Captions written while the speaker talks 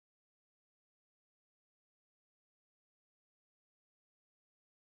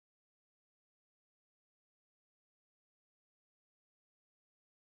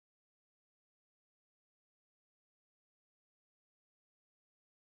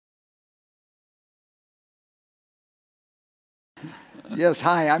Yes,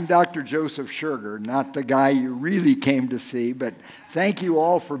 hi, I'm Dr. Joseph Scherger, not the guy you really came to see, but thank you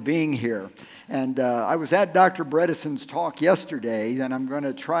all for being here. And I was at Dr. Bredesen's talk yesterday, and I'm going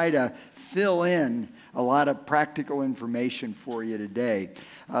to try to fill in a lot of practical information for you today.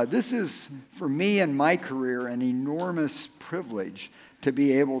 This is, for me and my career, an enormous privilege to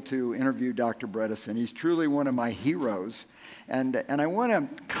be able to interview Dr. Bredesen. He's truly one of my heroes. And I want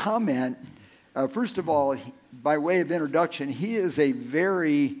to comment, first of all, by way of introduction, he is a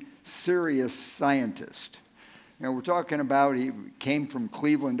very serious scientist. You know, we're talking about, he came from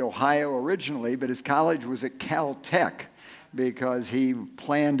Cleveland, Ohio originally, but his college was at Caltech because he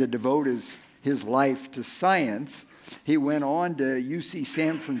planned to devote his life to science. He went on to UC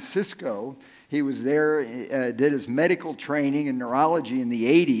San Francisco. He was there, did his medical training in neurology in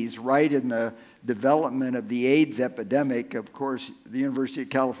the 80s, right in the development of the AIDS epidemic. Of course, the University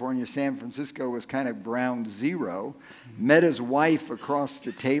of California, San Francisco was kind of ground zero. Met his wife across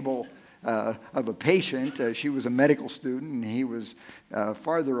the table of a patient. She was a medical student, and he was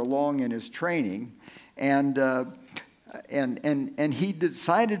farther along in his training. And he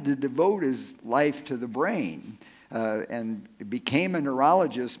decided to devote his life to the brain and became a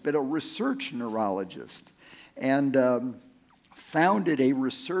neurologist, but a research neurologist. And founded a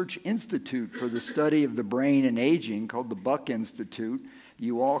research institute for the study of the brain and aging called the Buck Institute.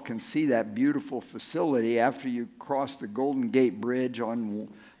 You all can see that beautiful facility after you cross the Golden Gate Bridge on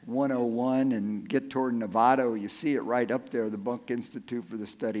 101 and get toward Novato. You see it right up there, the Buck Institute for the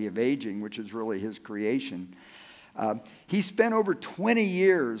Study of Aging, which is really his creation. He spent over 20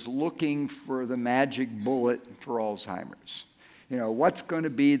 years looking for the magic bullet for Alzheimer's. You know, what's going to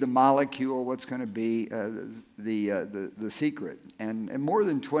be the molecule, what's going to be the secret, and more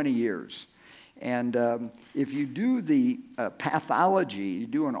than 20 years. And if you do the pathology, you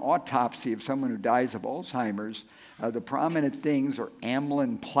do an autopsy of someone who dies of Alzheimer's, the prominent things are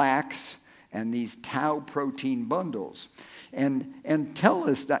amylin plaques and these tau protein bundles. And tell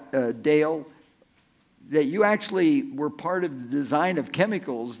us, Dale, that you actually were part of the design of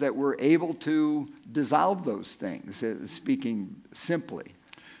chemicals that were able to dissolve those things, speaking simply.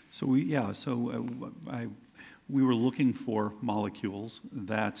 So we were looking for molecules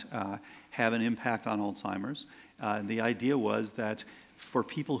that have an impact on Alzheimer's. The idea was that for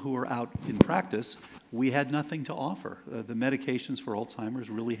people who are out in practice, we had nothing to offer. The medications for Alzheimer's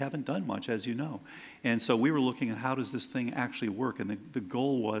really haven't done much, as you know. And so we were looking at how does this thing actually work, and the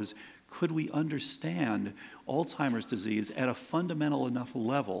goal was, could we understand Alzheimer's disease at a fundamental enough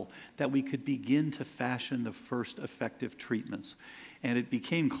level that we could begin to fashion the first effective treatments? And it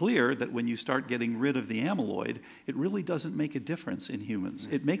became clear that when you start getting rid of the amyloid, it really doesn't make a difference in humans.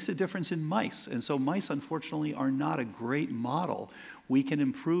 It makes a difference in mice. And so mice, unfortunately, are not a great model. We can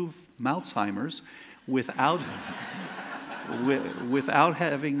improve Alzheimer's without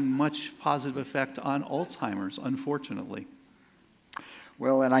having much positive effect on Alzheimer's, unfortunately.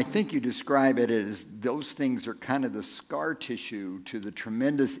 Well, and I think you describe it as those things are kind of the scar tissue to the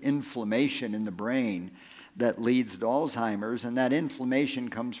tremendous inflammation in the brain that leads to Alzheimer's, and that inflammation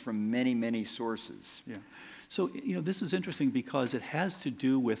comes from many, many sources. Yeah. So, you know, this is interesting because it has to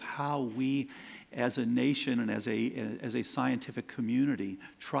do with how we, as a nation and as a scientific community,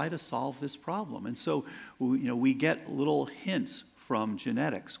 try to solve this problem. And so, you know, we get little hints from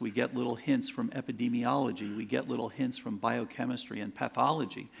genetics, we get little hints from epidemiology, we get little hints from biochemistry and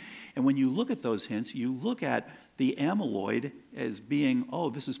pathology. And when you look at those hints, you look at the amyloid as being, oh,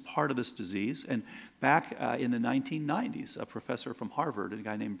 this is part of this disease. And back in the 1990s, a professor from Harvard, a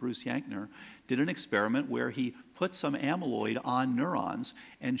guy named Bruce Yankner, did an experiment where he put some amyloid on neurons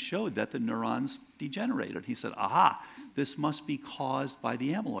and showed that the neurons degenerated. He said, aha, this must be caused by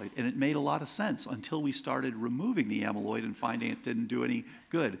the amyloid. And it made a lot of sense until we started removing the amyloid and finding it didn't do any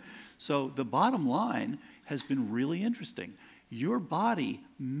good. So the bottom line has been really interesting. Your body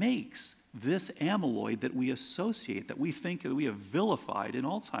makes this amyloid that we associate, that we think that we have vilified in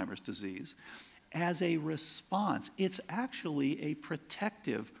Alzheimer's disease, as a response. It's actually a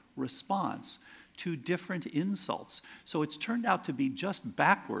protective response to different insults. So it's turned out to be just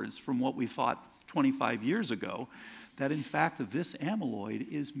backwards from what we thought 25 years ago, that in fact this amyloid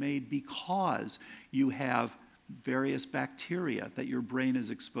is made because you have various bacteria that your brain is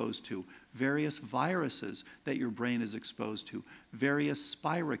exposed to, various viruses that your brain is exposed to, various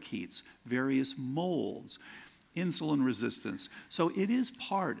spirochetes, various molds, insulin resistance. So it is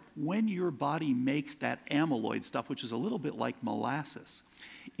part, when your body makes that amyloid stuff, which is a little bit like molasses,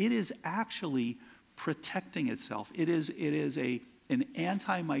 it is actually protecting itself. It is an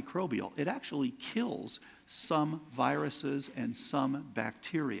antimicrobial. It actually kills some viruses, and some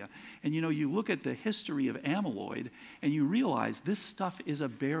bacteria. And you know, you look at the history of amyloid and you realize this stuff is a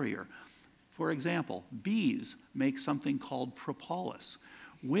barrier. For example, bees make something called propolis,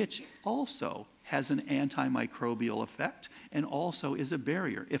 which also has an antimicrobial effect and also is a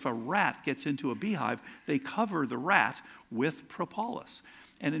barrier. If a rat gets into a beehive, they cover the rat with propolis.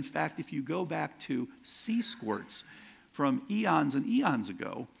 And in fact, if you go back to sea squirts from eons and eons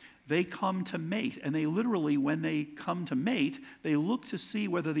ago, they come to mate, and they literally, when they come to mate, they look to see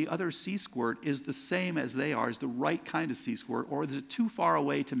whether the other sea squirt is the same as they are, is the right kind of sea squirt, or is it too far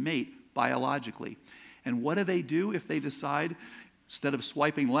away to mate biologically. And what do if they decide, instead of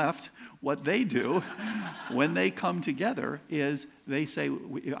swiping left, what they do when they come together is they say,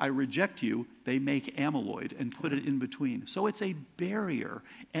 I reject you, they make amyloid and put it in between. So it's a barrier,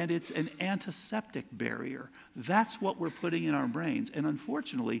 and it's an antiseptic barrier. That's what we're putting in our brains. And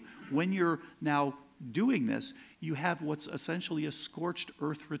unfortunately, when you're now doing this, you have what's essentially a scorched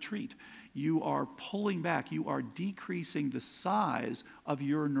earth retreat. You are pulling back, you are decreasing the size of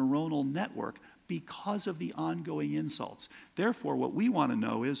your neuronal network because of the ongoing insults. Therefore, what we want to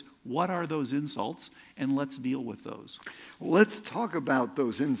know is, what are those insults, and let's deal with those. Let's talk about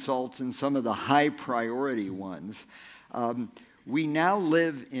those insults and some of the high priority ones. We now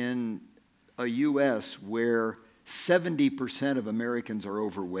live in a U.S. where 70% of Americans are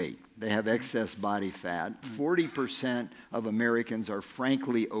overweight. They have excess body fat. 40% of Americans are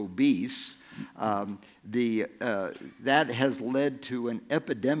frankly obese. That has led to an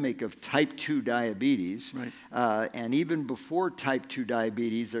epidemic of type 2 diabetes. Right. And even before type 2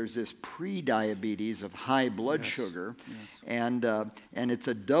 diabetes, there's this pre-diabetes of high blood sugar. Yes. And it's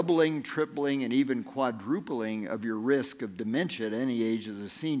a doubling, tripling, and even quadrupling of your risk of dementia at any age as a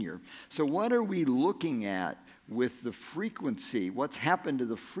senior. So what are we looking at with the frequency? What's happened to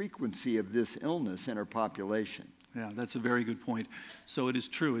the frequency of this illness in our population? Yeah, that's a very good point. So it is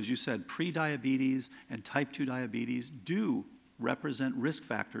true, as you said, pre-diabetes and type 2 diabetes do represent risk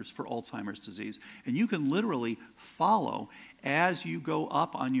factors for Alzheimer's disease. And you can literally follow, as you go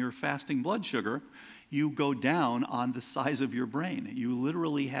up on your fasting blood sugar, you go down on the size of your brain. You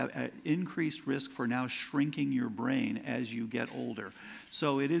literally have an increased risk for now shrinking your brain as you get older.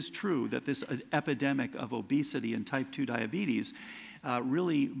 So it is true that this epidemic of obesity and type 2 diabetes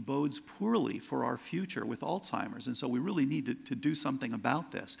really bodes poorly for our future with Alzheimer's. And so we really need to do something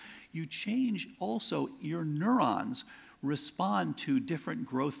about this. You change also, your neurons respond to different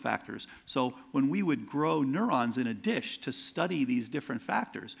growth factors. So when we would grow neurons in a dish to study these different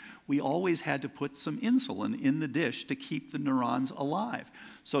factors, we always had to put some insulin in the dish to keep the neurons alive.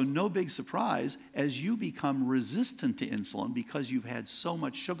 So no big surprise, as you become resistant to insulin because you've had so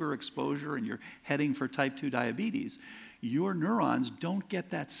much sugar exposure and you're heading for type 2 diabetes, your neurons don't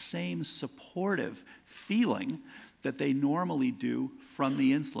get that same supportive feeling that they normally do from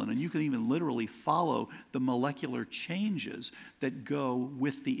the insulin. And you can even literally follow the molecular changes that go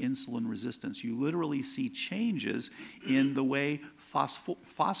with the insulin resistance. You literally see changes in the way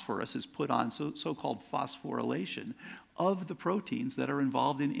phosphorus is put on, so-called phosphorylation of the proteins that are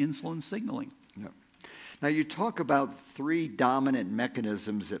involved in insulin signaling. Yep. Now, you talk about three dominant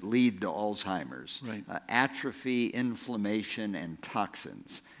mechanisms that lead to Alzheimer's. Right. Atrophy, inflammation, and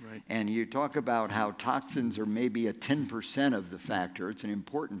toxins. Right. And you talk about how toxins are maybe a 10% of the factor. It's an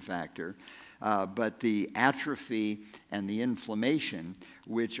important factor. But the atrophy and the inflammation,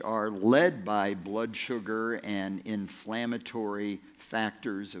 which are led by blood sugar and inflammatory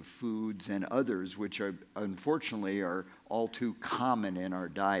factors of foods and others, which are unfortunately are all too common in our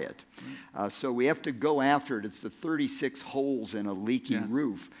diet. So we have to go after it. It's the 36 holes in a leaky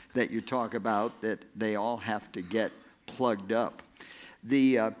roof that you talk about, that they all have to get plugged up.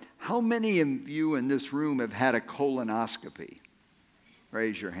 How many of you in this room have had a colonoscopy?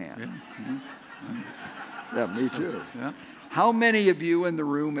 Raise your hand. Yeah. Yeah, me too. Yeah. How many of you in the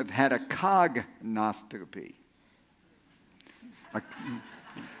room have had a cognoscopy?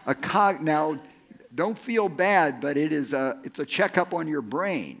 Now, don't feel bad, but it's a checkup on your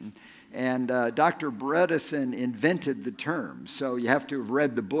brain. And Dr. Bredesen invented the term, so you have to have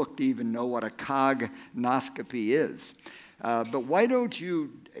read the book to even know what a cognoscopy is. But why don't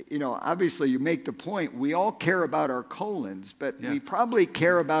you, obviously you make the point, we all care about our colons, but we probably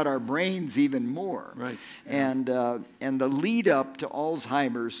care about our brains even more. Right. And the lead up to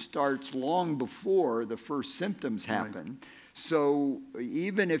Alzheimer's starts long before the first symptoms happen. Right. So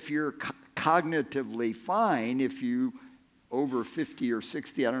even if you're cognitively fine, if you over 50 or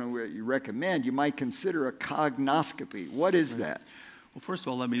 60, I don't know what you recommend, you might consider a cognoscopy. What is that? Well, first of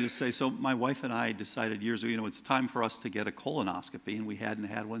all, let me just say, so my wife and I decided years ago, it's time for us to get a colonoscopy, and we hadn't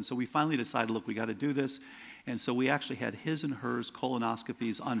had one. So we finally decided, look, we got to do this. And so we actually had his and hers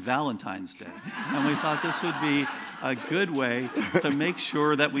colonoscopies on Valentine's Day. And we thought this would be a good way to make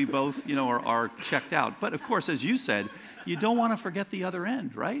sure that we both, are checked out. But of course, as you said, you don't want to forget the other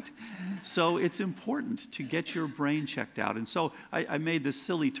end, right? So it's important to get your brain checked out. And so I made this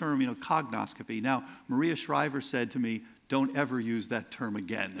silly term, cognoscopy. Now, Maria Shriver said to me, don't ever use that term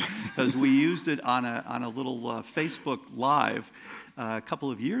again, because we used it on a little Facebook Live a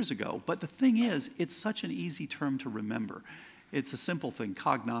couple of years ago. But the thing is, it's such an easy term to remember. It's a simple thing,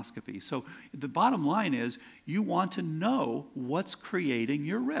 cognoscopy. So the bottom line is, you want to know what's creating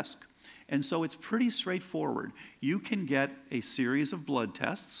your risk. And so it's pretty straightforward. You can get a series of blood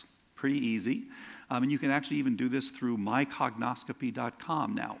tests, pretty easy. And you can actually even do this through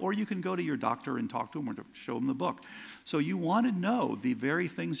mycognoscopy.com now. Or you can go to your doctor and talk to them or to show them the book. So you want to know the very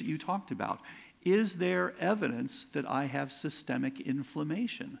things that you talked about. Is there evidence that I have systemic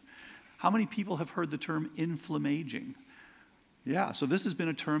inflammation? How many people have heard the term inflammaging? Yeah, so this has been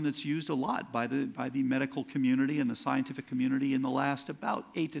a term that's used a lot by the medical community and the scientific community in the last about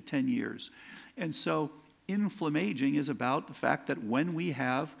 8 to 10 years. And so inflammaging is about the fact that when we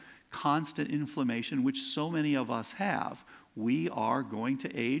have constant inflammation, which so many of us have, we are going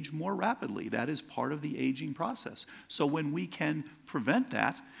to age more rapidly. That is part of the aging process. So when we can prevent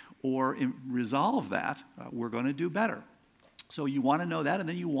that or resolve that, we're going to do better. So you want to know that, and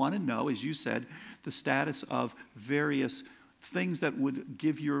then you want to know, as you said, the status of various things that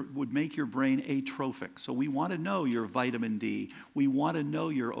would make your brain atrophic. So we want to know your vitamin D. We want to know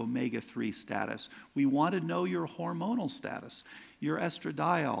your omega-3 status. We want to know your hormonal status, your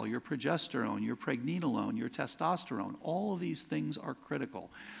estradiol, your progesterone, your pregnenolone, your testosterone. All of these things are critical.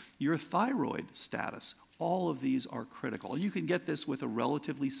 Your thyroid status. All of these are critical. And you can get this with a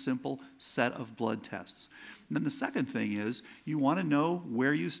relatively simple set of blood tests. And then the second thing is you want to know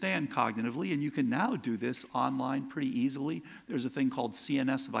where you stand cognitively, and you can now do this online pretty easily. There's a thing called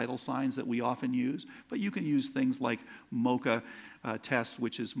CNS vital signs that we often use, but you can use things like MoCA test,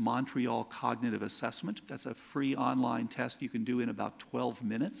 which is Montreal Cognitive Assessment. That's a free online test you can do in about 12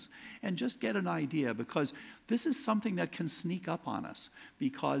 minutes, and just get an idea, because this is something that can sneak up on us,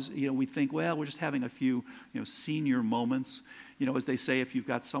 because we think, well, we're just having a few senior moments. As they say, if you've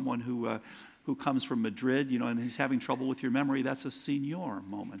got someone who comes from Madrid, and he's having trouble with your memory, that's a senior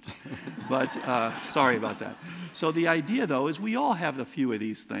moment. But sorry about that. So the idea, though, is we all have a few of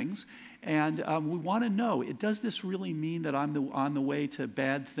these things, and we want to know, does this really mean that I'm on the way to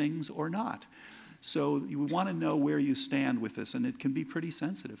bad things or not? So you want to know where you stand with this, and it can be pretty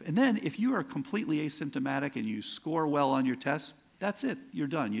sensitive. And then if you are completely asymptomatic and you score well on your tests, that's it. You're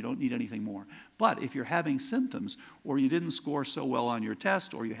done. You don't need anything more. But if you're having symptoms, or you didn't score so well on your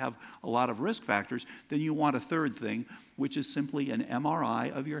test, or you have a lot of risk factors, then you want a third thing, which is simply an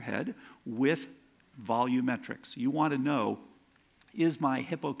MRI of your head with volumetrics. You want to know, is my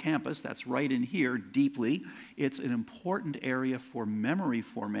hippocampus, that's right in here deeply, it's an important area for memory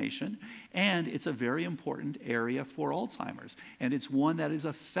formation, and it's a very important area for Alzheimer's. And it's one that is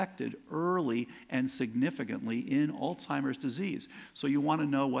affected early and significantly in Alzheimer's disease. So you want to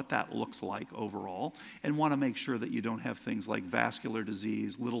know what that looks like overall, and want to make sure that you don't have things like vascular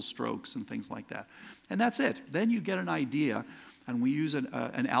disease, little strokes, and things like that. And that's it. Then you get an idea. And we use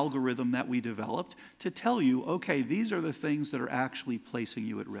an algorithm that we developed to tell you, okay, these are the things that are actually placing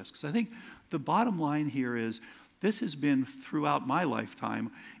you at risk. So I think the bottom line here is this has been throughout my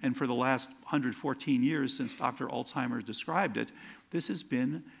lifetime, and for the last 114 years since Dr. Alzheimer described it, this has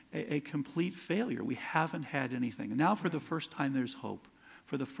been a complete failure. We haven't had anything. And now for the first time, there's hope.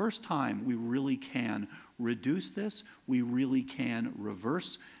 For the first time, we really can reduce this. We really can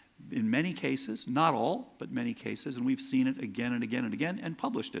reverse in many cases, not all, but many cases, and we've seen it again and again and again, and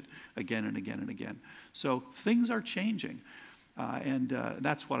published it again and again and again. So things are changing, and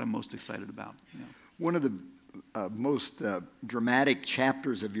that's what I'm most excited about. One of the most dramatic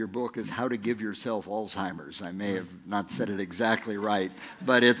chapters of your book is How to Give Yourself Alzheimer's. I may have not said it exactly right,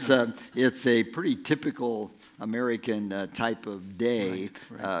 but it's a pretty typical American type of day,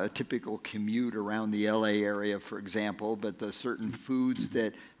 right. A typical commute around the LA area, for example, but the certain foods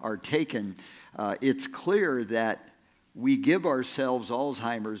that are taken. It's clear that we give ourselves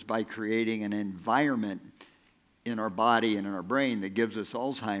Alzheimer's by creating an environment in our body and in our brain that gives us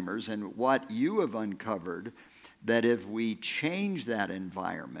Alzheimer's. And what you have uncovered that if we change that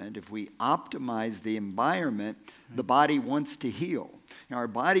environment, if we optimize the environment, the body wants to heal. Now, our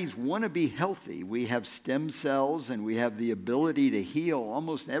bodies want to be healthy. We have stem cells and we have the ability to heal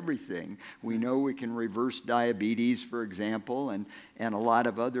almost everything. We know we can reverse diabetes, for example, and a lot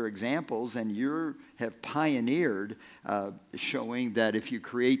of other examples. And you have pioneered showing that if you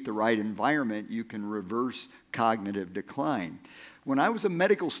create the right environment, you can reverse cognitive decline. When I was a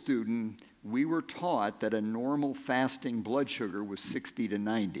medical student, we were taught that a normal fasting blood sugar was 60 to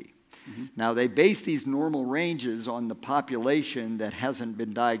 90. Mm-hmm. Now, they base these normal ranges on the population that hasn't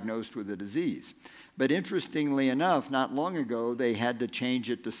been diagnosed with a disease. But interestingly enough, not long ago, they had to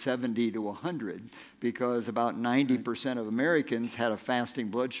change it to 70 to 100 because about 90% of Americans had a fasting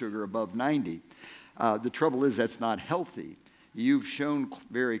blood sugar above 90. The trouble is that's not healthy. You've shown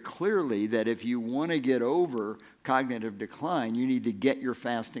very clearly that if you want to get over cognitive decline, you need to get your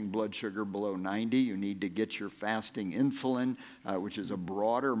fasting blood sugar below 90. You need to get your fasting insulin, which is a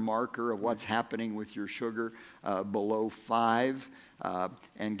broader marker of what's happening with your sugar, below 5,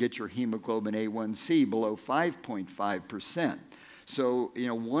 and get your hemoglobin A1C below 5.5%. So,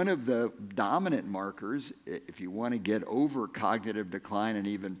 one of the dominant markers, if you want to get over cognitive decline and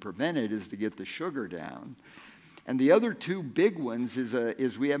even prevent it, is to get the sugar down. And the other two big ones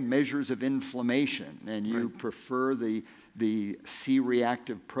is we have measures of inflammation, and you prefer the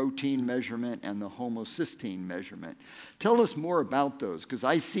C-reactive protein measurement and the homocysteine measurement. Tell us more about those, because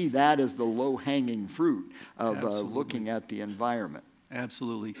I see that as the low-hanging fruit of looking at the environment.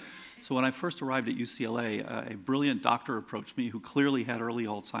 Absolutely. So when I first arrived at UCLA, a brilliant doctor approached me who clearly had early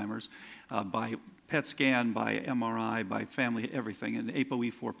Alzheimer's by PET scan, by MRI, by family, everything, and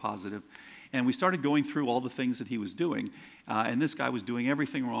ApoE4 positive. And we started going through all the things that he was doing. And this guy was doing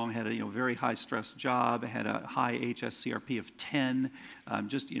everything wrong, had a very high-stress job, had a high HSCRP of 10,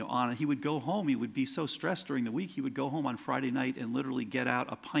 he would go home. He would be so stressed during the week, he would go home on Friday night and literally get out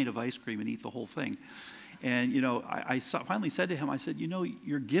a pint of ice cream and eat the whole thing. And, I finally said to him, I said,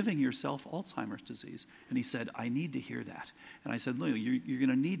 you're giving yourself Alzheimer's disease. And he said, I need to hear that. And I said, no, you're going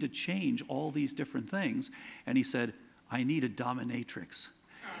to need to change all these different things. And he said, I need a dominatrix.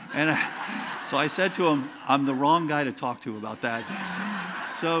 And so I said to him, I'm the wrong guy to talk to about that.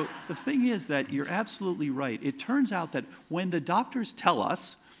 So the thing is that you're absolutely right. It turns out that when the doctors tell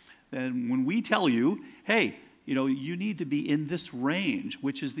us, and when we tell you, hey, you need to be in this range,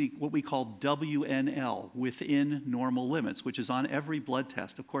 which is what we call WNL, within normal limits, which is on every blood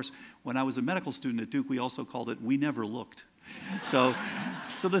test. Of course, when I was a medical student at Duke, we also called it, we never looked. So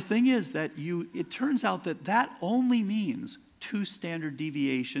the thing is that it turns out that only means 2 standard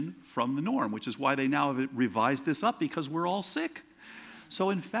deviation from the norm, which is why they now have revised this up, because we're all sick. So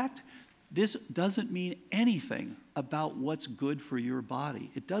in fact, this doesn't mean anything about what's good for your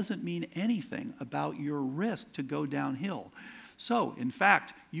body. It doesn't mean anything about your risk to go downhill. So in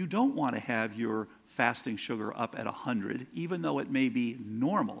fact, you don't want to have your fasting sugar up at 100, even though it may be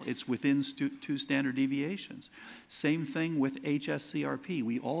normal. It's within 2 standard deviations. Same thing with HSCRP.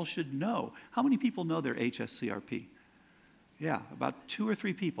 We all should know. How many people know their HSCRP? Yeah, about 2 or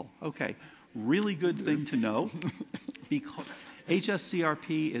 3 people. Okay, really good thing to know, because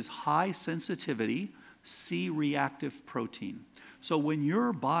HSCRP is high sensitivity C-reactive protein. So when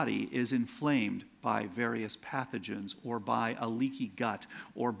your body is inflamed by various pathogens or by a leaky gut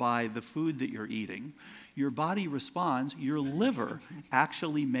or by the food that you're eating, your body responds. Your liver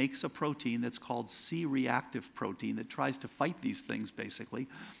actually makes a protein that's called C-reactive protein that tries to fight these things, basically.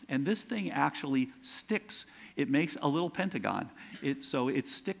 And this thing actually sticks. It makes a little pentagon. So it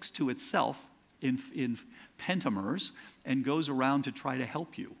sticks to itself in pentamers and goes around to try to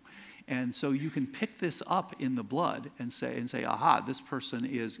help you. And so you can pick this up in the blood and say, aha, this person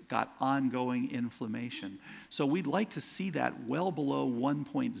is got ongoing inflammation. So we'd like to see that well below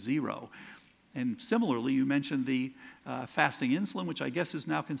 1.0. And similarly, you mentioned the fasting insulin, which I guess is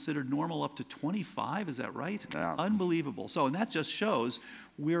now considered normal up to 25. Is that right? Yeah. Unbelievable. So, and that just shows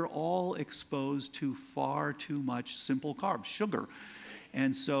we're all exposed to far too much simple carbs, sugar.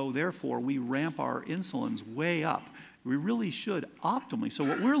 And so therefore, we ramp our insulins way up. We really should optimally. So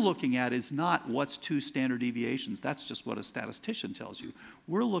what we're looking at is not what's 2 standard deviations. That's just what a statistician tells you.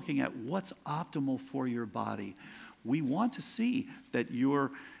 We're looking at what's optimal for your body. We want to see that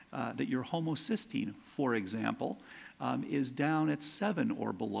your homocysteine, for example, is down at 7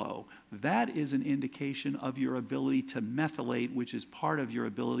 or below. That is an indication of your ability to methylate, which is part of your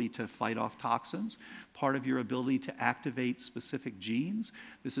ability to fight off toxins, part of your ability to activate specific genes.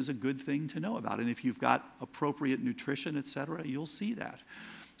 This is a good thing to know about. And if you've got appropriate nutrition, et cetera, you'll see that.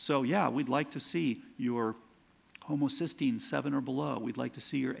 So yeah, we'd like to see your Homocysteine 7 or below. We'd like to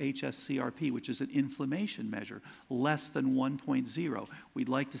see your HSCRP, which is an inflammation measure, less than 1.0. We'd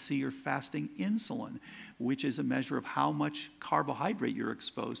like to see your fasting insulin, which is a measure of how much carbohydrate you're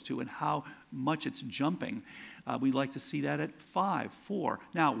exposed to and how much it's jumping. We'd like to see that at 5, 4.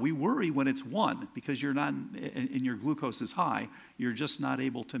 Now, we worry when it's 1 because you're not, and your glucose is high, you're just not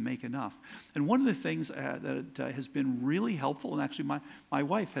able to make enough. And one of the things that has been really helpful, and actually my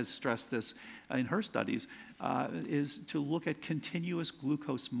wife has stressed this in her studies, is to look at continuous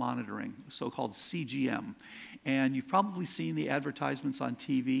glucose monitoring, so-called CGM. And you've probably seen the advertisements on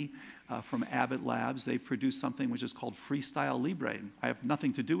TV from Abbott Labs. They've produced something which is called Freestyle Libre. I have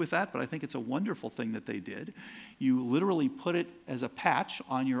nothing to do with that, but I think it's a wonderful thing that they did. You literally put it as a patch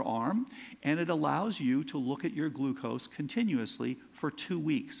on your arm, and it allows you to look at your glucose continuously for 2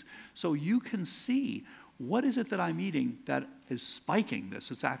 weeks. So you can see, what is it that I'm eating that is spiking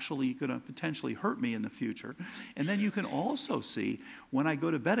this? It's actually going to potentially hurt me in the future. And then you can also see, when I go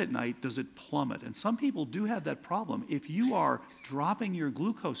to bed at night, does it plummet? And some people do have that problem. If you are dropping your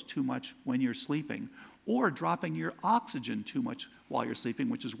glucose too much when you're sleeping, or dropping your oxygen too much while you're sleeping,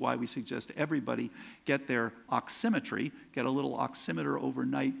 which is why we suggest everybody get their oximetry, get a little oximeter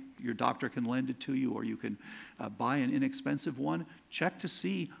overnight. Your doctor can lend it to you, or you can buy an inexpensive one. Check to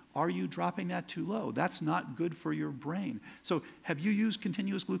see, are you dropping that too low? That's not good for your brain. So have you used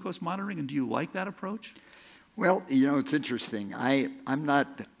continuous glucose monitoring, and do you like that approach? Well, you know, it's interesting.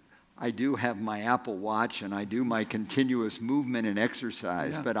 I do have my Apple Watch, and I do my continuous movement and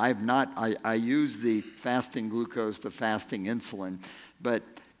exercise, but I use the fasting glucose, the fasting insulin, but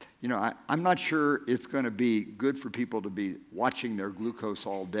you know, I'm not sure it's going to be good for people to be watching their glucose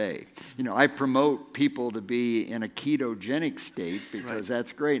all day. You know, I promote people to be in a ketogenic state because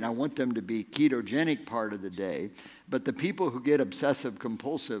that's great, and I want them to be ketogenic part of the day. But the people who get obsessive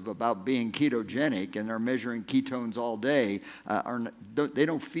compulsive about being ketogenic and they're measuring ketones all day, they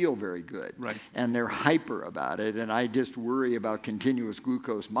don't feel very good. And they're hyper about it. And I just worry about continuous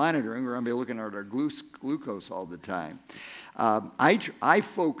glucose monitoring. We're going to be looking at our glucose all the time. I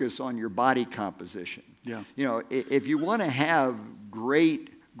focus on your body composition. You know, if you want to have great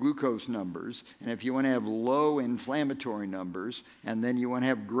glucose numbers, and if you want to have low inflammatory numbers, and then you want to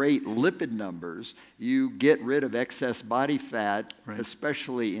have great lipid numbers, you get rid of excess body fat,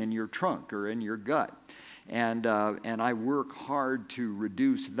 especially in your trunk or in your gut. And I work hard to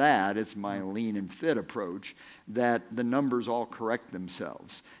reduce that. It's my lean and fit approach, that the numbers all correct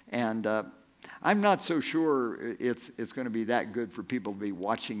themselves. And I'm not so sure it's going to be that good for people to be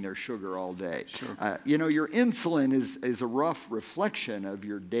watching their sugar all day. You know, your insulin is a rough reflection of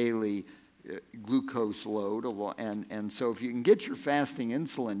your daily glucose load, and so if you can get your fasting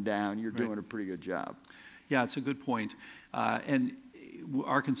insulin down, you're doing a pretty good job. Yeah, it's a good point. And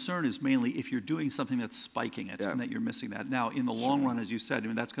our concern is mainly if you're doing something that's spiking it and that you're missing that. Now, in the long run, as you said, I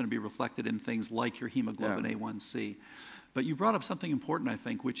mean, that's going to be reflected in things like your hemoglobin A1C. But you brought up something important, I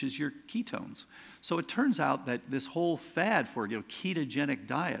think, which is your ketones. So it turns out that this whole fad for ketogenic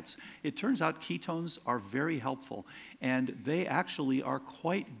diets, it turns out ketones are very helpful, and they actually are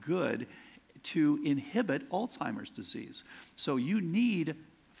quite good to inhibit Alzheimer's disease. So you need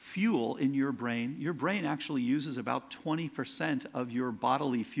fuel in your brain. Your brain actually uses about 20% of your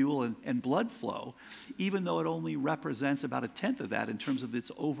bodily fuel and blood flow, even though it only represents about 1/10 of that in terms of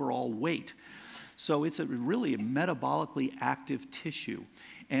its overall weight. So it's really a metabolically active tissue.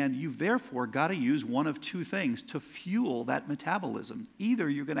 And you've therefore got to use one of two things to fuel that metabolism. Either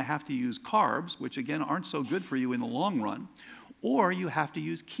you're going to have to use carbs, which again aren't so good for you in the long run, or you have to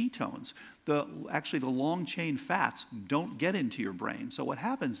use ketones. Actually, the long-chain fats don't get into your brain. So what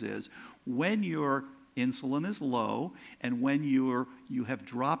happens is when your insulin is low and when you have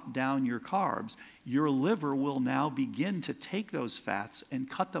dropped down your carbs, your liver will now begin to take those fats and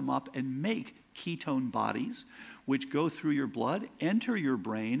cut them up and make ketone bodies, which go through your blood, enter your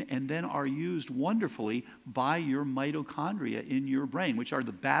brain, and then are used wonderfully by your mitochondria in your brain, which are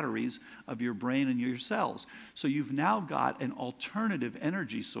the batteries of your brain and your cells. So you've now got an alternative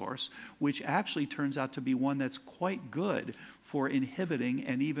energy source, which actually turns out to be one that's quite good for inhibiting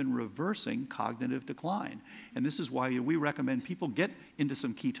and even reversing cognitive decline. And this is why we recommend people get into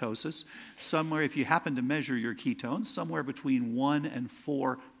some ketosis. Somewhere, if you happen to measure your ketones, somewhere between 1 and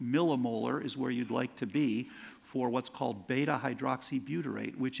 4 millimolar is where you'd like to be for what's called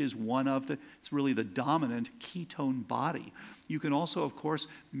beta-hydroxybutyrate, which is it's really the dominant ketone body. You can also, of course,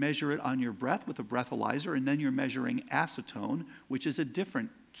 measure it on your breath with a breathalyzer, and then you're measuring acetone, which is a different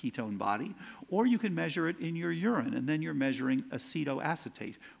ketone body, or you can measure it in your urine, and then you're measuring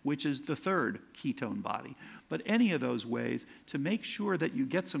acetoacetate, which is the third ketone body. But any of those ways to make sure that you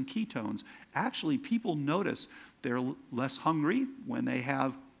get some ketones, actually people notice They're less hungry when they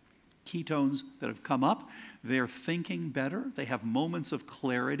have ketones that have come up. They're thinking better. They have moments of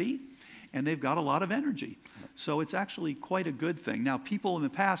clarity, and they've got a lot of energy. So it's actually quite a good thing. Now, people in the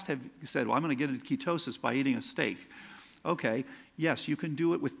past have said, well, I'm going to get into ketosis by eating a steak. Okay, yes, you can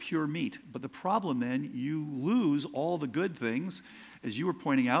do it with pure meat, but the problem then, you lose all the good things. As you were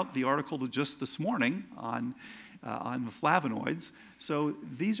pointing out, the article just this morning on the flavonoids. So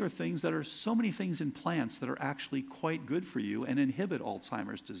these are things that are so many things in plants that are actually quite good for you and inhibit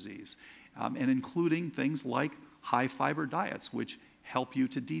Alzheimer's disease, and including things like high fiber diets, which help you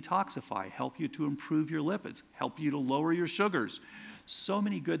to detoxify, help you to improve your lipids, help you to lower your sugars. So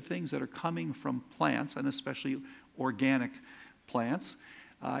many good things that are coming from plants, and especially organic plants.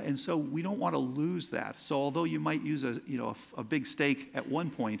 And so we don't want to lose that. So although you might use a big steak at one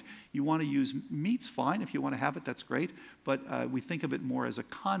point, you want to use meat's fine. If you want to have it, that's great. But we think of it more as a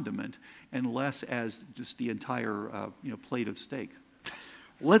condiment and less as just the entire plate of steak.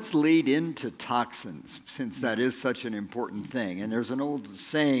 Let's lead into toxins, since that is such an important thing. And there's an old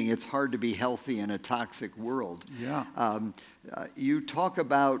saying, it's hard to be healthy in a toxic world. Yeah. You talk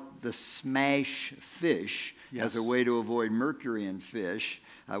about the smash fish Yes. as a way to avoid mercury in fish.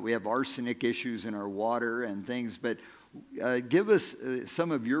 We have arsenic issues in our water and things, but give us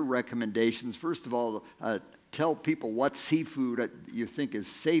some of your recommendations. First of all, tell people what seafood you think is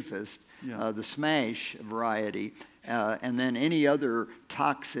safest, the smash variety, and then any other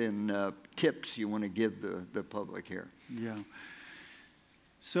toxin tips you want to give the public here. Yeah.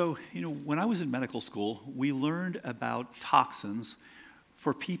 So, when I was in medical school, we learned about toxins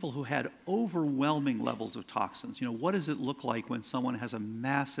for people who had overwhelming levels of toxins. What does it look like when someone has a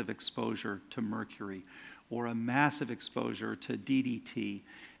massive exposure to mercury or a massive exposure to DDT?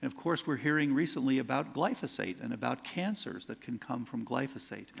 And of course, we're hearing recently about glyphosate and about cancers that can come from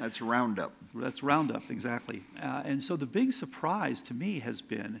glyphosate. That's Roundup. That's Roundup, exactly. And so the big surprise to me has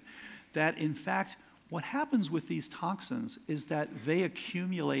been that, in fact, what happens with these toxins is that they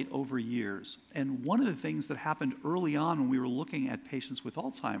accumulate over years. And one of the things that happened early on when we were looking at patients with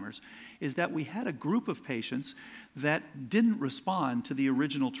Alzheimer's is that we had a group of patients that didn't respond to the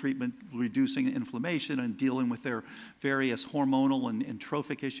original treatment, reducing inflammation and dealing with their various hormonal and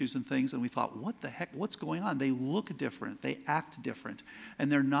trophic issues and things. And we thought, what the heck, what's going on? They look different, they act different, and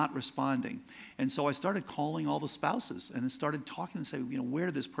they're not responding. And so I started calling all the spouses and started talking and saying, where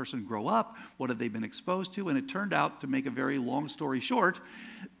did this person grow up? What have they been exposed to? And it turned out, to make a very long story short,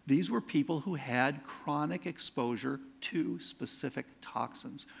 these were people who had chronic exposure to specific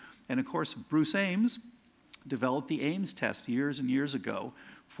toxins. And of course, Bruce Ames developed the Ames test years and years ago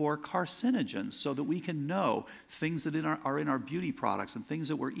for carcinogens, so that we can know things that are in our beauty products and things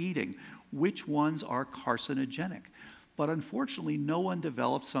that we're eating, which ones are carcinogenic. But unfortunately, no one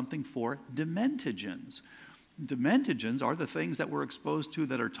developed something for dementogens. Dementogens are the things that we're exposed to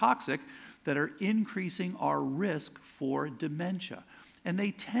that are toxic, that are increasing our risk for dementia. And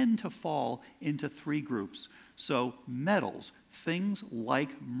they tend to fall into three groups. So metals, things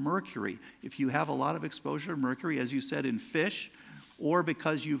like mercury. If you have a lot of exposure to mercury, as you said, in fish, or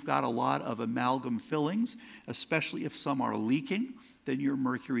because you've got a lot of amalgam fillings, especially if some are leaking, then your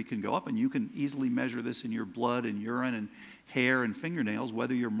mercury can go up. And you can easily measure this in your blood and urine and hair and fingernails,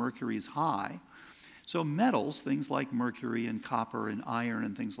 whether your mercury is high. So metals, things like mercury and copper and iron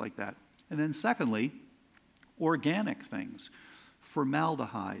and things like that. And then secondly, organic things.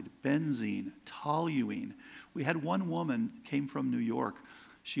 Formaldehyde, benzene, toluene. We had one woman came from New York.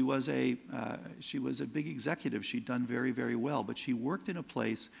 She was a big executive. She'd done very, very well, but she worked in a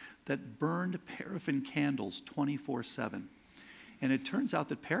place that burned paraffin candles 24/7. And it turns out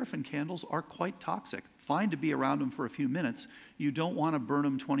that paraffin candles are quite toxic. Fine to be around them for a few minutes. You don't want to burn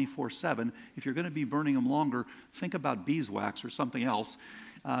them 24/7. If you're going to be burning them longer, think about beeswax or something else.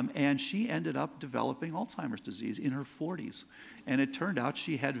 And she ended up developing Alzheimer's disease in her 40s. And it turned out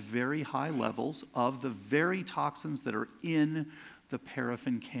she had very high levels of the very toxins that are in the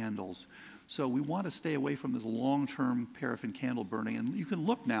paraffin candles. So we want to stay away from this long-term paraffin candle burning. And you can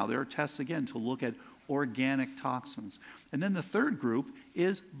look now, there are tests again to look at organic toxins. And then the third group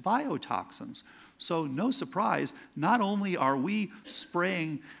is biotoxins. So no surprise, not only are we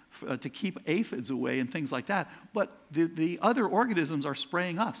spraying to keep aphids away and things like that, but the other organisms are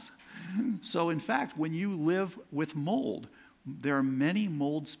spraying us. So in fact, when you live with mold, there are many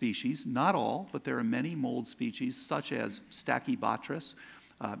mold species, not all, but there are many mold species such as Stachybotrys,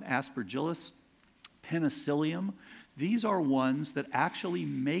 Aspergillus, Penicillium. These are ones that actually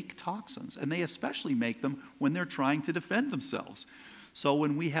make toxins, and they especially make them when they're trying to defend themselves. So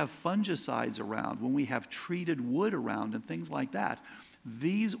when we have fungicides around, when we have treated wood around and things like that,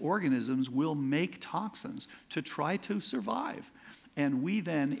 these organisms will make toxins to try to survive. And we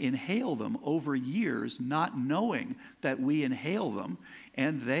then inhale them over years, not knowing that we inhale them,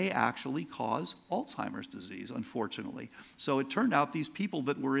 and they actually cause Alzheimer's disease, unfortunately. So it turned out these people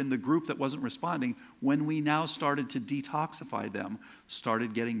that were in the group that wasn't responding, when we now started to detoxify them,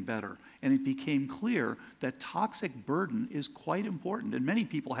 started getting better. And it became clear that toxic burden is quite important. And many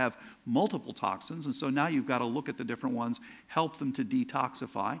people have multiple toxins, and so now you've got to look at the different ones, help them to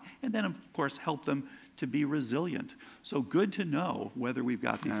detoxify, and then, of course, help them to be resilient. So good to know whether we've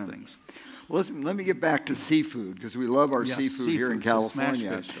got these things. Well, listen, let me get back to seafood, because we love our seafood here in California.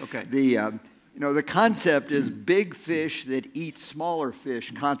 So smash fish. Okay. The concept is big fish that eat smaller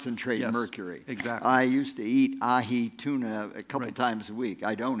fish concentrate mercury. Exactly. I used to eat ahi tuna a couple times a week.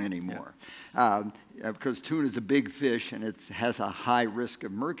 I don't anymore. Because tuna is a big fish and it has a high risk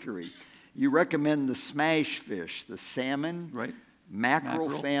of mercury. You recommend the smash fish, the salmon, mackerel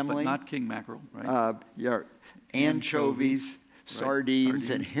family. But not king mackerel, right? Anchovies, sardines,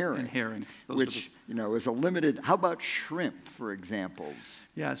 and herring. Which, is a limited. How about shrimp, for example?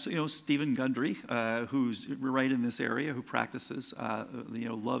 Yeah, so, Stephen Gundry, who's right in this area, who practices,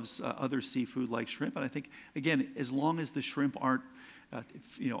 loves other seafood like shrimp. And I think, again, as long as the shrimp aren't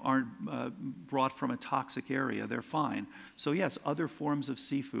brought from a toxic area, they're fine. So yes, other forms of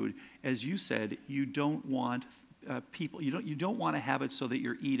seafood. As you said, you don't want you don't want to have it so that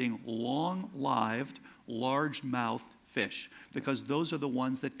you're eating long-lived, large-mouthed fish, because those are the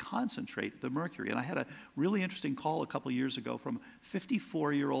ones that concentrate the mercury. And I had a really interesting call a couple years ago from a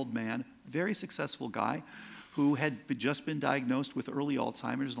 54-year-old man, very successful guy, who had just been diagnosed with early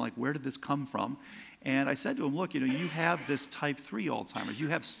Alzheimer's, and like, where did this come from? And I said to him, look, you have this type 3 Alzheimer's. You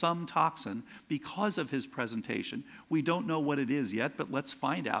have some toxin because of his presentation. We don't know what it is yet, but let's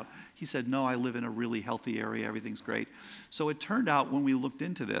find out. He said, no, I live in a really healthy area. Everything's great. So it turned out when we looked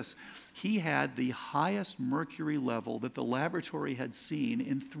into this, he had the highest mercury level that the laboratory had seen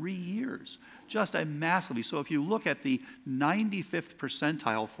in 3 years. Just a massively. So if you look at the 95th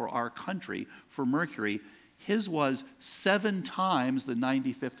percentile for our country for mercury, his was 7 times the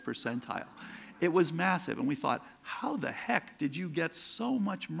 95th percentile. It was massive, and we thought, how the heck did you get so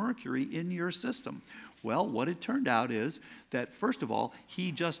much mercury in your system? Well, what it turned out is that, first of all,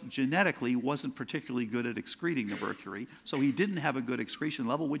 he just genetically wasn't particularly good at excreting the mercury, so he didn't have a good excretion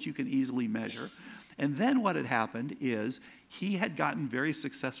level, which you can easily measure. And then what had happened is he had gotten very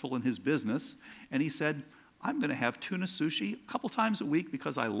successful in his business, and he said, I'm going to have tuna sushi a couple times a week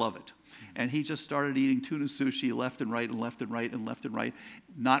because I love it. And he just started eating tuna sushi left and right and left and right and left and right,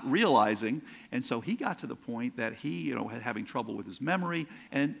 not realizing. And so he got to the point that he, had having trouble with his memory.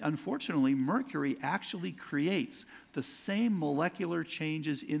 And unfortunately, mercury actually creates the same molecular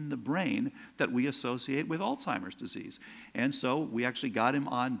changes in the brain that we associate with Alzheimer's disease. And so we actually got him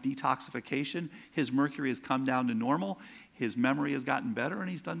on detoxification. His mercury has come down to normal. His memory has gotten better,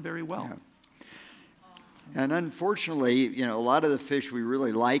 and he's done very well. Yeah. And unfortunately, a lot of the fish we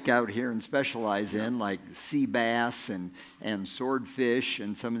really like out here and specialize in, like sea bass and swordfish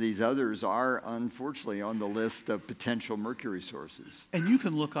and some of these others, are unfortunately on the list of potential mercury sources. And you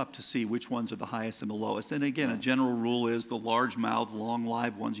can look up to see which ones are the highest and the lowest. And again, a general rule is the large-mouthed,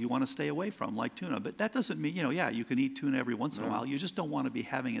 long-lived ones you want to stay away from, like tuna. But that doesn't mean, you can eat tuna every once in a while. You just don't want to be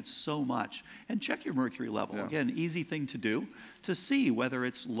having it so much. And check your mercury level. Yeah. Again, easy thing to do to see whether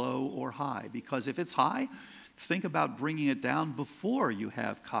it's low or high. Because if it's high, think about bringing it down before you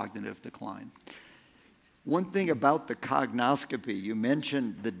have cognitive decline. One thing about the cognoscopy, you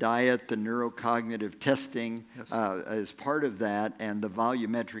mentioned the diet, the neurocognitive testing as part of that, and the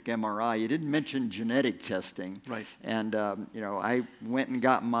volumetric MRI. You didn't mention genetic testing. Right. And I went and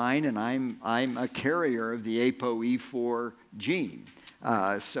got mine, and I'm a carrier of the ApoE4 gene.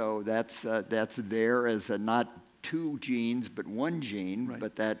 So that's there as not 2 genes, but 1 gene,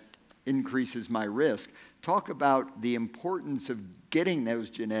 but that increases my risk. Talk about the importance of getting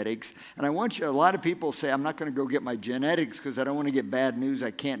those genetics. And I want you, a lot of people say, I'm not going to go get my genetics because I don't want to get bad news I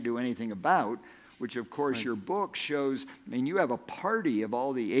can't do anything about, which of course your book shows. You have a party of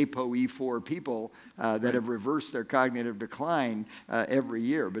all the ApoE4 people that have reversed their cognitive decline every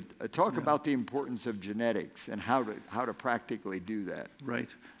year. But talk about the importance of genetics and how to practically do that.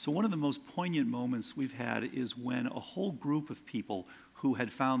 Right. So one of the most poignant moments we've had is when a whole group of people who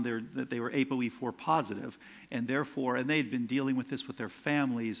had found that they were ApoE4 positive, and therefore, they had been dealing with this with their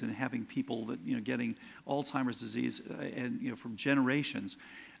families and having people that getting Alzheimer's disease and from generations,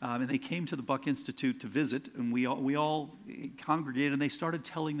 and they came to the Buck Institute to visit, and we all congregated, and they started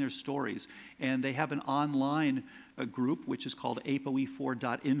telling their stories, and they have an online a group which is called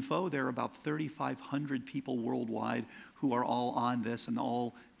apoe4.info. There are about 3,500 people worldwide who are all on this and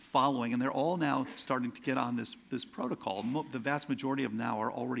all following, and they're all now starting to get on this protocol. The vast majority of them now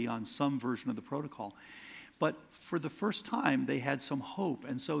are already on some version of the protocol. But for the first time, they had some hope.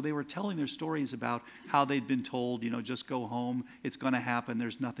 And so they were telling their stories about how they'd been told, just go home. It's going to happen.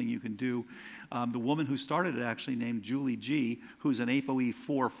 There's nothing you can do. The woman who started it actually named Julie G., who's an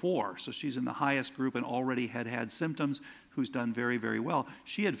ApoE44. So she's in the highest group and already had symptoms, who's done very, very well.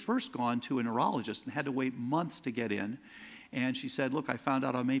 She had first gone to a neurologist and had to wait months to get in. And she said, look, I found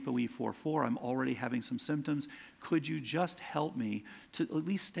out I'm ApoE44. I'm already having some symptoms. Could you just help me to at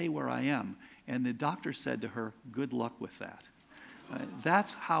least stay where I am? And the doctor said to her, good luck with that.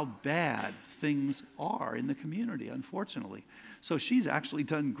 That's how bad things are in the community, unfortunately. So she's actually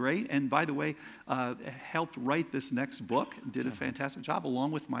done great. And by the way, helped write this next book, did a fantastic job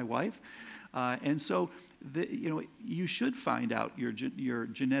along with my wife. And so, you should find out your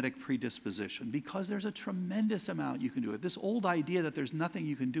genetic predisposition, because there's a tremendous amount you can do. This old idea that there's nothing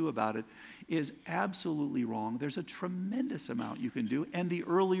you can do about it is absolutely wrong. There's a tremendous amount you can do, and the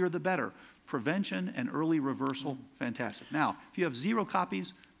earlier the better. Prevention and early reversal, fantastic. Now, if you have 0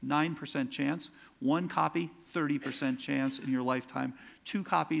 copies, 9% chance. 1 copy, 30% chance in your lifetime. 2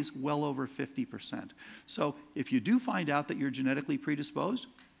 copies, well over 50%. So if you do find out that you're genetically predisposed,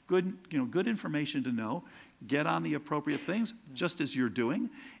 good information to know. Get on the appropriate things, just as you're doing.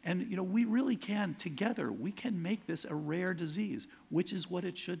 And, we really can, together, we can make this a rare disease, which is what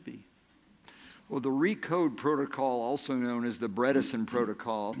it should be. Well, the RECODE protocol, also known as the Bredesen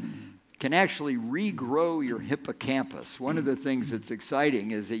Protocol, can actually regrow your hippocampus. One of the things that's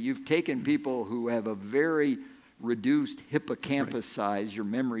exciting is that you've taken people who have a very reduced hippocampus size, your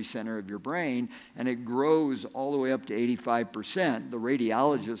memory center of your brain, and it grows all the way up to 85%. The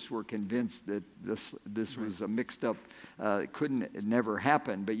radiologists were convinced that this was a mixed up, it never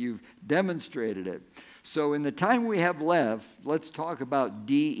happened, but you've demonstrated it. So in the time we have left, let's talk about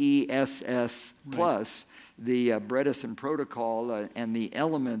DESS plus, the Bredesen Protocol and the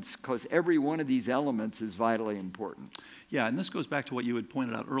elements, because every one of these elements is vitally important. Yeah, and this goes back to what you had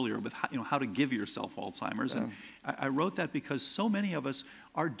pointed out earlier with how to give yourself Alzheimer's. And I wrote that because so many of us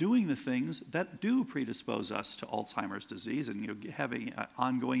are doing the things that do predispose us to Alzheimer's disease, and having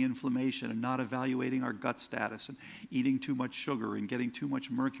ongoing inflammation and not evaluating our gut status and eating too much sugar and getting too much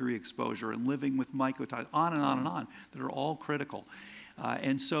mercury exposure and living with mycotoxins, on and on and on, that are all critical.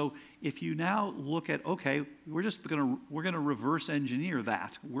 And so if you now look at, okay, we're going to reverse engineer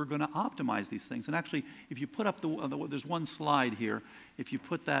that. We're going to optimize these things. And actually, if you put up there's one slide here. If you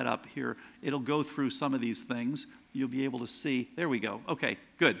put that up here, it'll go through some of these things. You'll be able to see. There we go. Okay,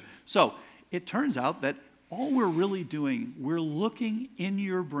 good. So it turns out that all we're really doing, we're looking in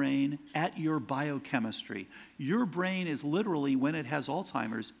your brain at your biochemistry. Your brain is literally, when it has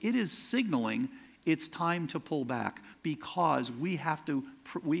Alzheimer's, it is signaling it's time to pull back, because we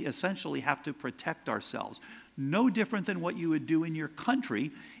essentially have to protect ourselves. No different than what you would do in your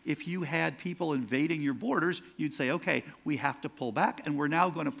country. If you had people invading your borders, you'd say, okay, we have to pull back, and we're now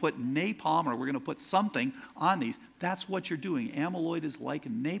going to put napalm, or we're going to put something on these. That's what you're doing. Amyloid is like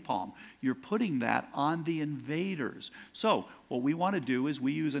napalm. You're putting that on the invaders. So what we want to do is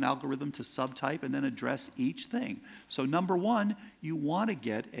we use an algorithm to subtype and then address each thing. So number one, you want to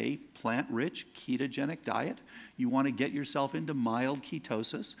get a plant-rich ketogenic diet. You want to get yourself into mild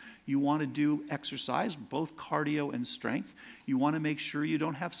ketosis. You want to do exercise, both cardio and strength. You want to make sure you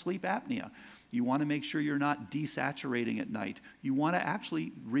don't have sleep apnea. You want to make sure you're not desaturating at night. You want to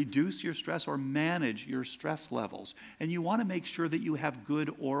actually reduce your stress or manage your stress levels. And you want to make sure that you have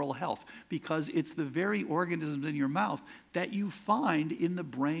good oral health, because it's the very organisms in your mouth that you find in the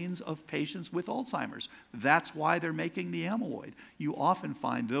brains of patients with Alzheimer's. That's why they're making the amyloid. You often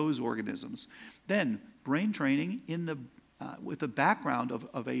find those organisms. Then brain training with the background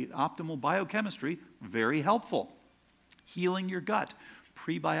of an optimal biochemistry, very helpful. Healing your gut.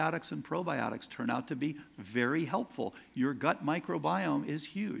 Prebiotics and probiotics turn out to be very helpful. Your gut microbiome is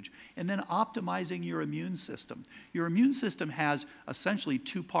huge. And then optimizing your immune system. Your immune system has essentially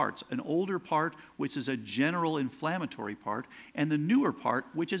 2 parts, an older part, which is a general inflammatory part, and the newer part,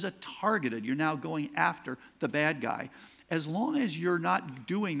 which is a targeted. You're now going after the bad guy. As long as you're not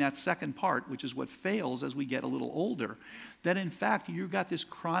doing that second part, which is what fails as we get a little older, then in fact you've got this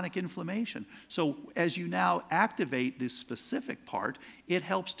chronic inflammation. So as you now activate this specific part, it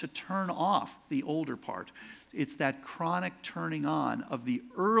helps to turn off the older part. It's that chronic turning on of the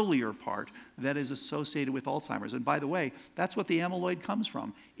earlier part that is associated with Alzheimer's. And by the way, that's what the amyloid comes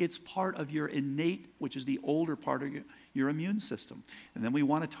from. It's part of your innate, which is the older part of your immune system. And then we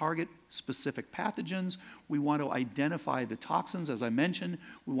want to target specific pathogens. We want to identify the toxins, as I mentioned.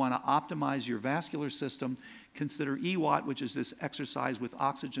 We want to optimize your vascular system. Consider EWAT, which is this exercise with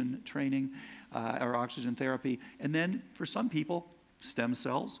oxygen training or oxygen therapy. And then for some people, stem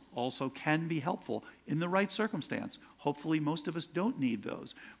cells also can be helpful in the right circumstance. Hopefully most of us don't need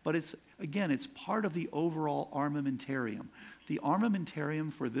those. But it's, again, it's part of the overall armamentarium. The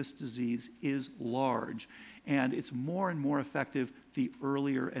armamentarium for this disease is large, and it's more and more effective the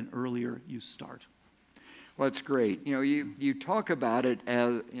earlier and earlier you start. Well, that's great. You know, you talk about it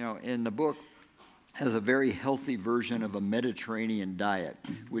as, you know, in the book, as a very healthy version of a Mediterranean diet,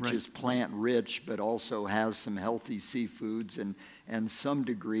 which Right. is plant-rich, but also has some healthy seafoods and some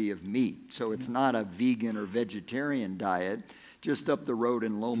degree of meat. So it's not a vegan or vegetarian diet. Just up the road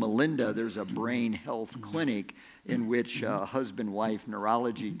in Loma Linda, there's a brain health clinic in which a husband-wife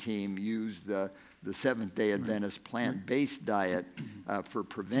neurology team used the Seventh-day Adventist plant-based diet for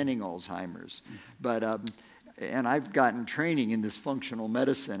preventing Alzheimer's. But and I've gotten training in this functional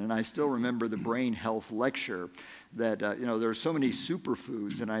medicine, and I still remember the brain health lecture that, you know, there are so many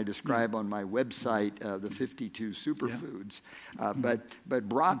superfoods, and I describe on my website the 52 superfoods. But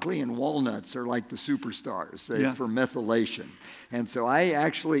broccoli and walnuts are like the superstars for methylation. And so I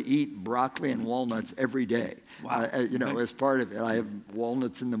actually eat broccoli and walnuts every day, Wow. You know, as part of it. I have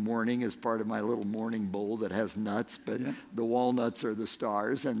walnuts in the morning as part of my little morning bowl that has nuts, but the walnuts are the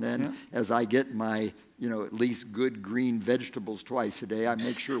stars. And then as I get my, you know, at least good green vegetables twice a day, I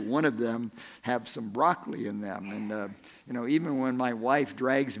make sure one of them have some broccoli in them. And, you know, even when my wife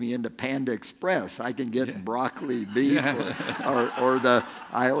drags me into Panda Express, I can get broccoli beef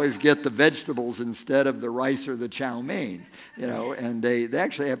I always get the vegetables instead of the rice or the chow mein, you know, and they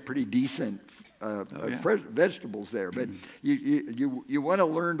actually have pretty decent fresh vegetables there. But you want to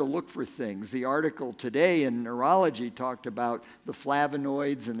learn to look for things. The article today in Neurology talked about the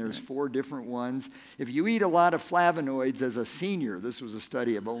flavonoids, and there's 4 different ones. If you eat a lot of flavonoids as a senior, this was a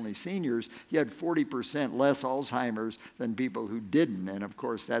study of only seniors, you had 40% less Alzheimer's than people who didn't. And of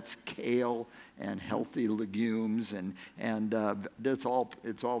course, that's kale and healthy legumes, and it's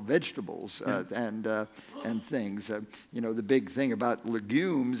all vegetables and things. You know, the big thing about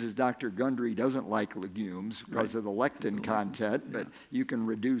legumes is Dr. Gundry doesn't like legumes because of the lectin content, but you can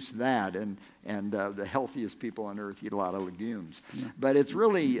reduce that, and the healthiest people on earth eat a lot of legumes. But it's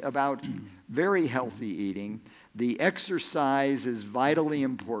really about very healthy eating. The exercise is vitally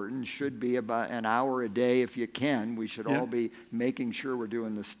important, should be about an hour a day if you can. We should all be making sure we're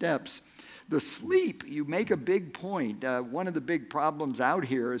doing the steps. The sleep, you make a big point. One of the big problems out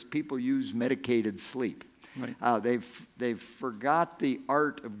here is people use medicated sleep. Right. They've forgot the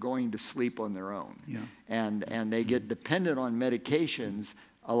art of going to sleep on their own. And they get dependent on medications.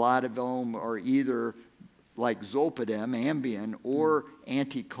 A lot of them are either like Zolpidem, Ambien, or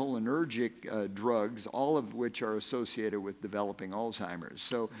anticholinergic drugs, all of which are associated with developing Alzheimer's.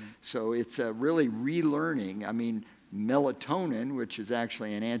 So it's really relearning. I mean, melatonin, which is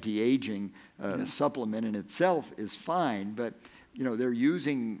actually an anti-aging supplement in itself, is fine, but you know,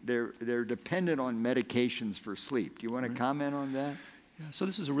 they're dependent on medications for sleep. Do you want to comment on that? Yeah, so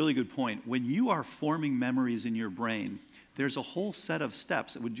this is a really good point. When you are forming memories in your brain, there's a whole set of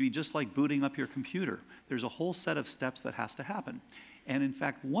steps. It would be just like booting up your computer. There's a whole set of steps that has to happen. And in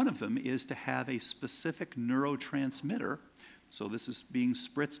fact, one of them is to have a specific neurotransmitter. So this is being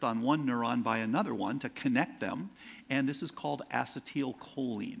spritzed on one neuron by another one to connect them. And this is called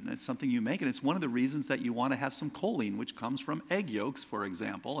acetylcholine. It's something you make, and it's one of the reasons that you want to have some choline, which comes from egg yolks, for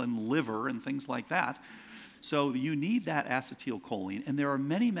example, and liver and things like that. So you need that acetylcholine, and there are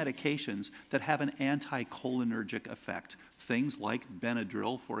many medications that have an anticholinergic effect. Things like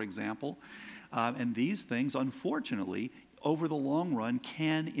Benadryl, for example. And these things, unfortunately, over the long run,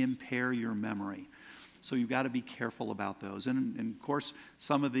 can impair your memory. So you've got to be careful about those. And of course,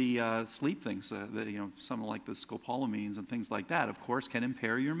 some of the sleep things, you know, some like the scopolamines and things like that, of course, can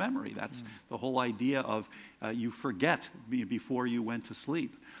impair your memory. That's the whole idea of you forget before you went to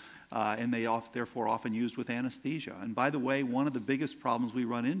sleep. And they therefore often used with anesthesia. And by the way, one of the biggest problems we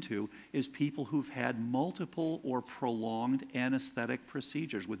run into is people who've had multiple or prolonged anesthetic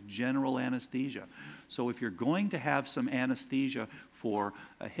procedures with general anesthesia. So if you're going to have some anesthesia for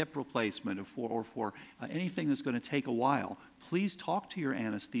a hip replacement or for anything that's going to take a while, please talk to your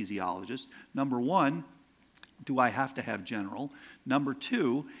anesthesiologist. Number one, do I have to have general? Number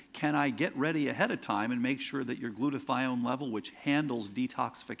two, can I get ready ahead of time and make sure that your glutathione level, which handles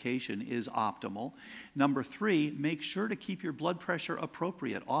detoxification, is optimal? Number three, make sure to keep your blood pressure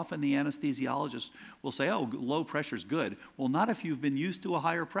appropriate. Often the anesthesiologist will say, oh, low pressure's good. Well, not if you've been used to a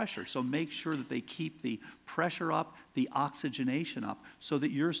higher pressure. So make sure that they keep the pressure up, the oxygenation up, so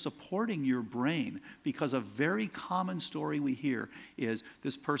that you're supporting your brain. Because a very common story we hear is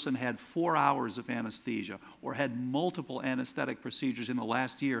this person had 4 hours of anesthesia or had multiple anesthetic procedures in the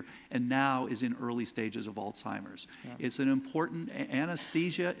last year and now is in early stages of Alzheimer's. Yeah. It's an important,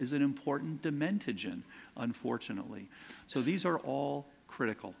 anesthesia is an important dementigen, unfortunately. So these are all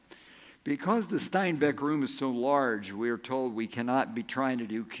critical. Because the Steinbeck room is so large, we are told we cannot be trying to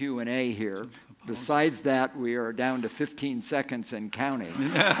do Q&A here. Besides that, we are down to 15 seconds and counting.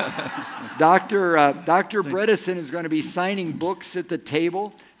 Dr. Bredesen is going to be signing books at the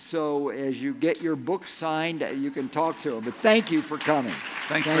table. So as you get your books signed, you can talk to him. But thank you for coming.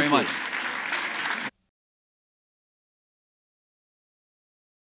 Thanks very much.